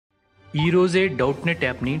ఈరోజే డౌట్నెట్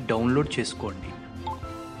యాప్ని డౌన్లోడ్ చేసుకోండి.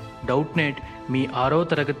 డౌట్నెట్ మీ 6వ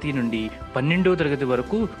తరగతి నుండి 12వ తరగతి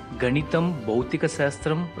వరకు గణితం, భౌతిక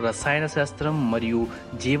శాస్త్రం, రసాయన శాస్త్రం మరియు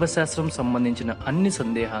జీవశాస్త్రం సంబంధించిన అన్ని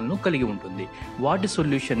సందేహాలను కలిగి ఉంటుంది. వాటి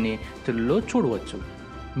సొల్యూషన్ని తెలుగులో చూడవచ్చు.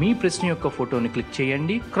 మీ ప్రశ్న యొక్క ఫోటోని క్లిక్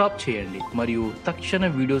చేయండి, క్రాప్ చేయండి మరియు తక్షణ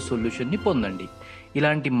వీడియో సొల్యూషన్ని పొందండి.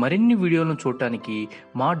 ఇలాంటి మరిన్ని వీడియోలను చూడటానికి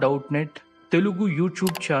మా Doubtnut Telugu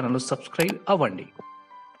YouTube channel subscribe అవ్వండి.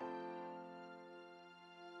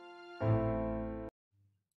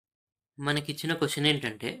 మనకిచ్చిన క్వశ్చన్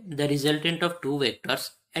ఏంటంటే the resultant of two vectors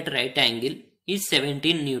at right angle is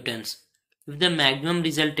 17 Newton's. If the maximum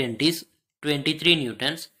resultant is 23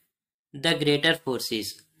 Newton's, the greater force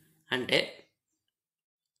is. అంటే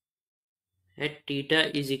at theta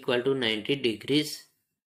is equal to 90 degrees,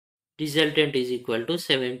 resultant is equal to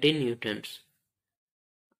 17 Newton's,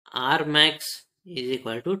 are max is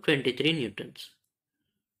equal to 23 Newton's.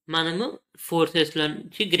 మనము ఫోర్సెస్లో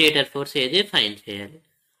నుంచి greater force ఏది find చేయాలి.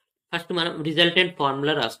 First మనం resultant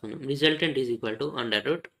formula రాసుకుందాం. Resultant is equal to under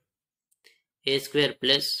root A square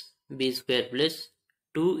plus B square plus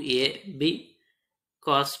 2ab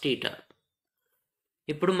cos theta.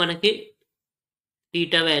 ఇప్పుడు మనకి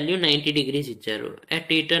theta value 90 degrees ఇచ్చారు. At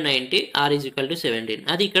theta 90, are is equal to 17.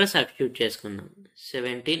 అది ఇక్కడ సబ్స్టిట్యూట్ చేసుకుందాం.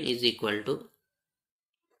 17 is equal to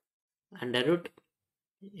under root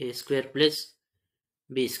A square plus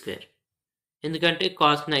B square. ఎందుకంటే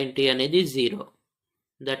cos 90 అనేది 0.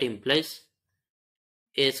 That implies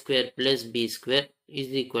a square plus b square is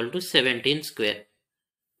equal to 17 square.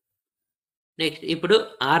 Next, ఇప్పుడు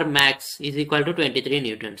r max is equal to 23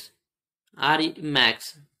 newtons. R is max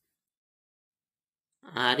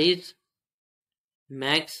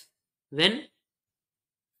when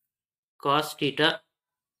cos theta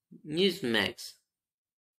is max.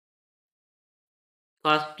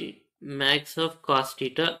 Max of cos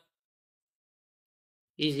theta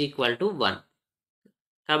is equal to 1.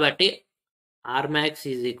 కాబట్టి are max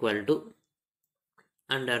is equal to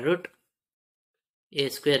under root A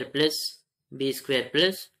square plus B square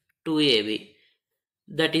plus 2ab,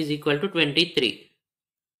 that is equal to 23.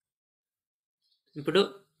 ఇప్పుడు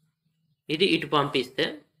ఇది ఇటు పంపిస్తే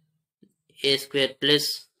ఏ square plus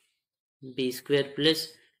B square plus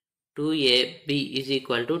 2ab is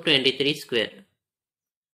equal to 23 square.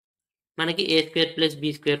 మనకి ఏ square plus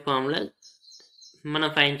B square formula మనం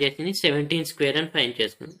find చేసింది 17 square అని find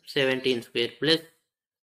చేసుకున్నాం. 17 square plus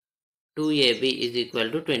 2ab is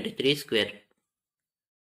equal to 23 square.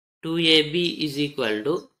 2ab is equal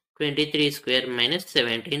to 23 square minus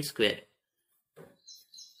 17 square.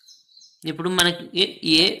 ఇప్పుడు మనకి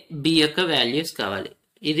A B యొక్క values కావాలి.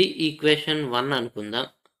 ఇది ఈక్వేషన్ 1 అనుకుందాం.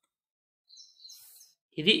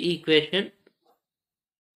 ఇది ఈక్వేషన్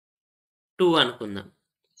 2 అనుకుందాం.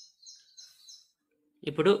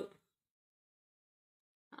 ఇప్పుడు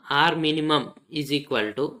R minimum is equal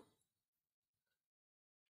to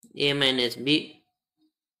a minus b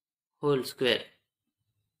whole square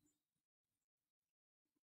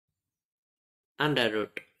under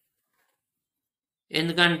root.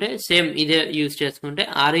 ఎందుకంటే సేమ్ ఇదే యూజ్ చేసుకుంటే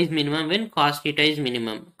r is minimum when cos theta is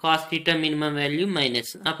minimum. cos theta minimum value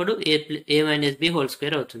minus, అప్పుడు a minus b whole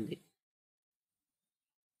square అవుతుంది.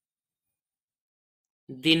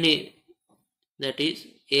 దీన్ని that is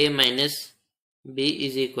a minus b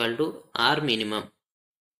is equal to r minimum.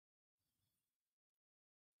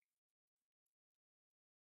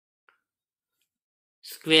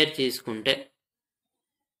 Square తీసుకుంటే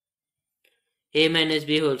a minus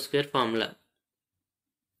b whole square formula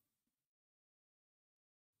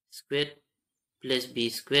square plus b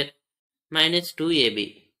square minus 2ab.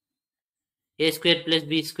 a square plus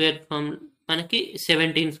b square formula మనకి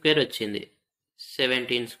 17 square వచ్చింది.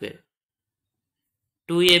 17 square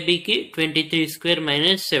 2abకి 23 square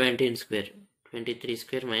minus 17 square. 23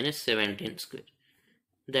 square minus 17 square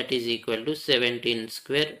that is equal to 17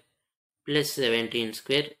 square plus 17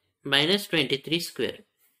 square minus 23 square.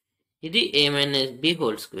 ఇది a minus b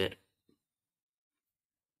whole square.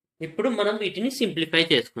 ఇప్పుడు మనం వీటిని simplify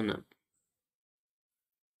చేసుకుందాం.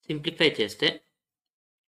 Simplify చేస్తే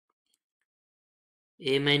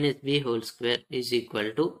a minus b whole square is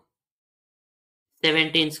equal to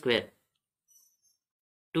 17 square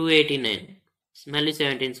 289, మళ్ళీ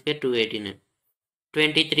 17 square 289,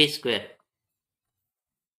 23 square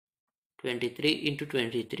 23 into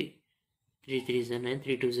 23, 3 3 is 9,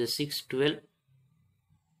 3 2 is 6, 12,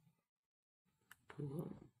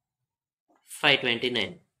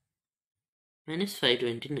 529 minus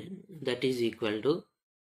 529, that is equal to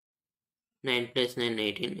 9 plus 9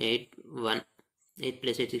 18, 8 1, 8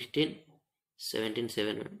 plus 8 16, 17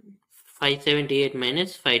 7, 578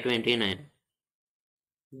 minus 529.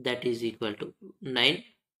 that is equal to 9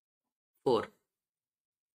 4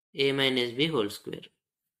 a minus b whole square.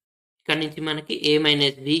 ఇక్కడ నుంచి మనకి a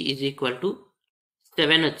minus b is equal to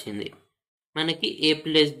 7 వచ్చింది. మనకి a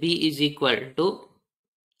plus b is equal to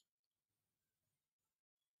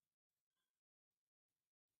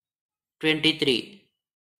 23.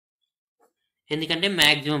 ఎందుకంటే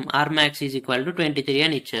maximum are max is equal to 23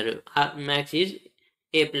 అని ఇచ్చారు. Are max is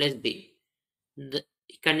a plus b.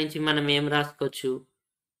 ఇక్కడ నుంచి మనం ఏం రాసుకోవచ్చు,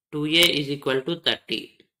 2a is equal to 30.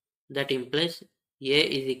 That implies a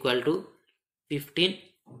is equal to 15,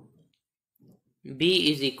 b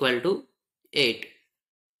is equal to 8.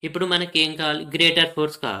 ఇప్పుడు మనకి ఏం కావాలి, గ్రేటర్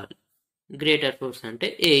ఫోర్స్ కావాలి. గ్రేటర్ ఫోర్స్ అంటే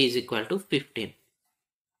a is equal to 15.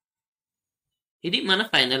 ఇది మన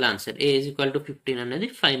final answer. a is equal to 15 అనేది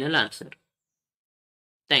ఫైనల్ ఆన్సర్.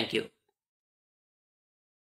 Thank you.